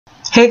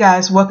Hey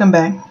guys, welcome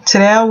back.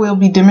 Today I will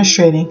be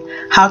demonstrating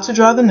how to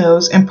draw the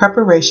nose in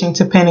preparation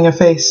to painting a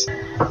face.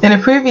 In a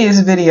previous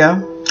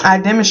video, I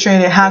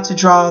demonstrated how to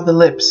draw the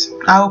lips.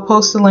 I will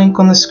post a link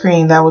on the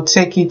screen that will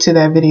take you to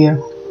that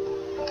video.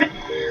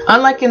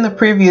 Unlike in the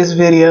previous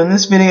video, in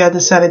this video I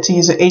decided to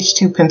use an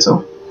H2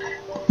 pencil.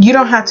 You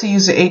don't have to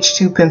use an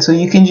H2 pencil,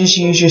 you can just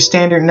use your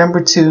standard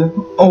number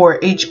 2 or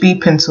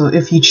HB pencil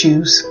if you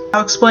choose.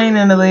 I'll explain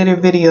in a later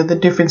video the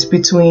difference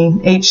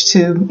between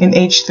H2 and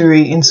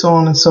H3 and so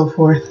on and so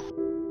forth.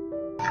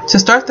 To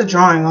start the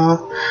drawing off,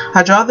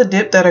 I draw the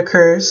dip that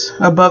occurs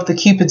above the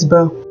Cupid's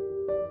bow.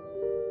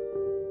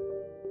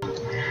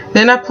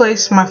 Then I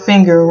place my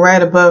finger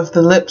right above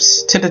the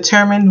lips to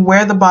determine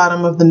where the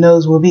bottom of the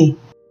nose will be.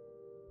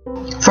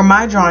 From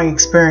my drawing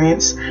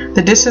experience,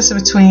 the distance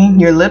between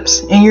your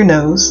lips and your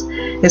nose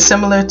is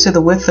similar to the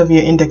width of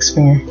your index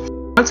finger.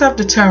 Once I've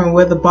determined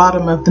where the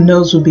bottom of the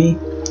nose will be,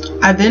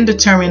 I then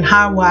determine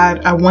how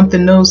wide I want the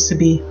nose to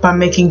be by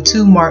making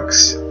 2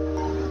 marks.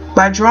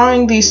 By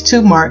drawing these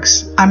 2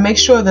 marks, I make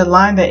sure the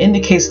line that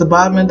indicates the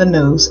bottom of the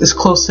nose is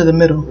close to the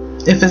middle.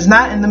 If it's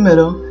not in the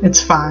middle,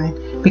 it's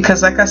fine,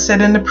 because like I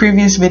said in the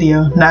previous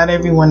video, not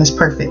everyone is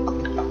perfect.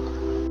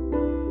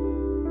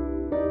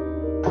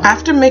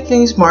 After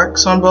making these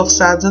marks on both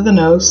sides of the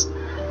nose,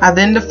 I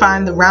then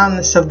define the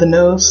roundness of the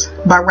nose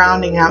by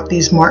rounding out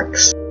these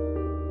marks.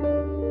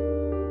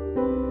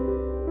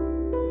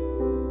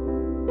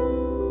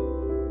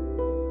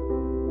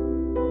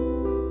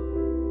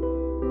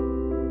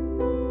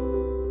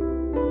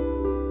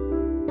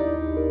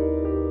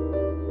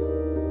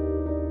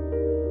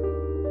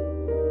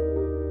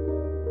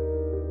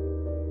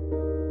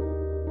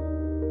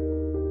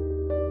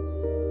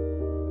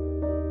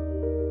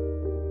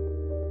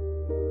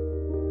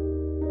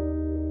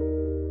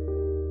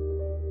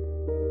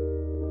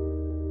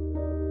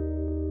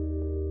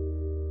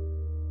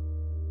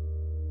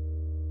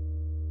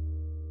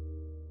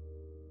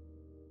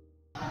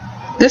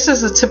 This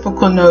is a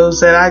typical nose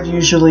that I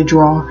usually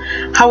draw.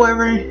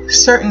 However,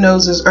 certain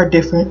noses are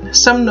different.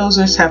 Some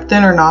noses have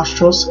thinner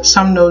nostrils,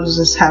 some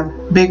noses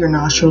have bigger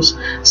nostrils,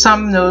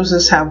 some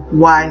noses have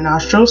wide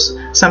nostrils,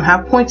 some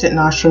have pointed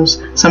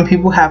nostrils, some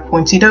people have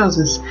pointy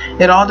noses.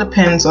 It all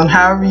depends on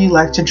however you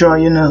like to draw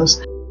your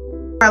nose.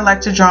 I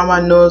like to draw my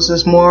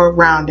noses more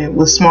rounded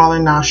with smaller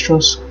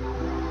nostrils.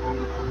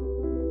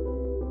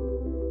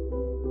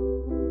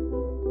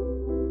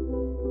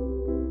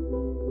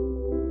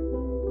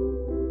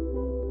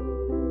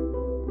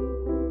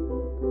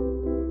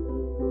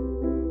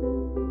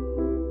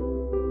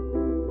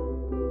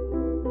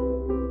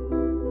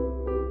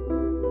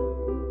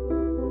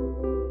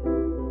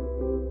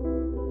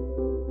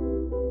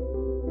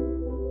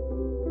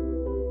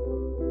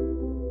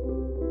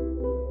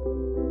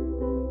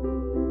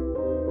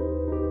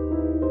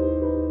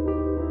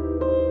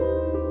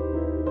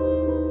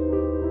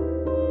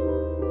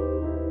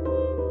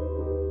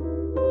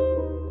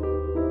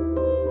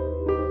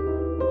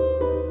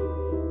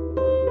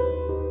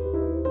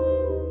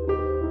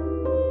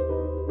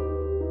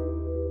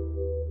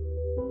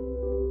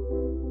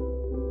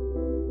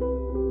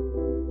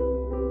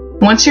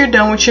 Once you're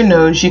done with your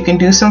nose, you can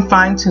do some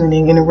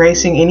fine-tuning and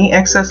erasing any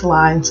excess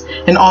lines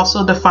and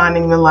also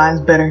defining the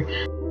lines better.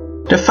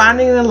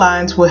 Defining the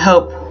lines will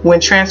help when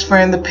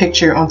transferring the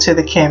picture onto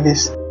the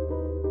canvas.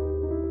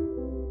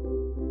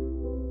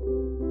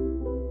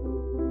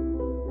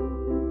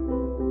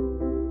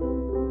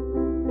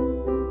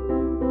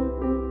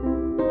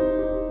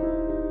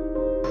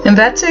 And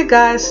that's it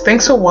guys,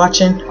 thanks for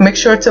watching. Make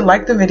sure to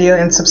like the video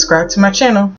and subscribe to my channel.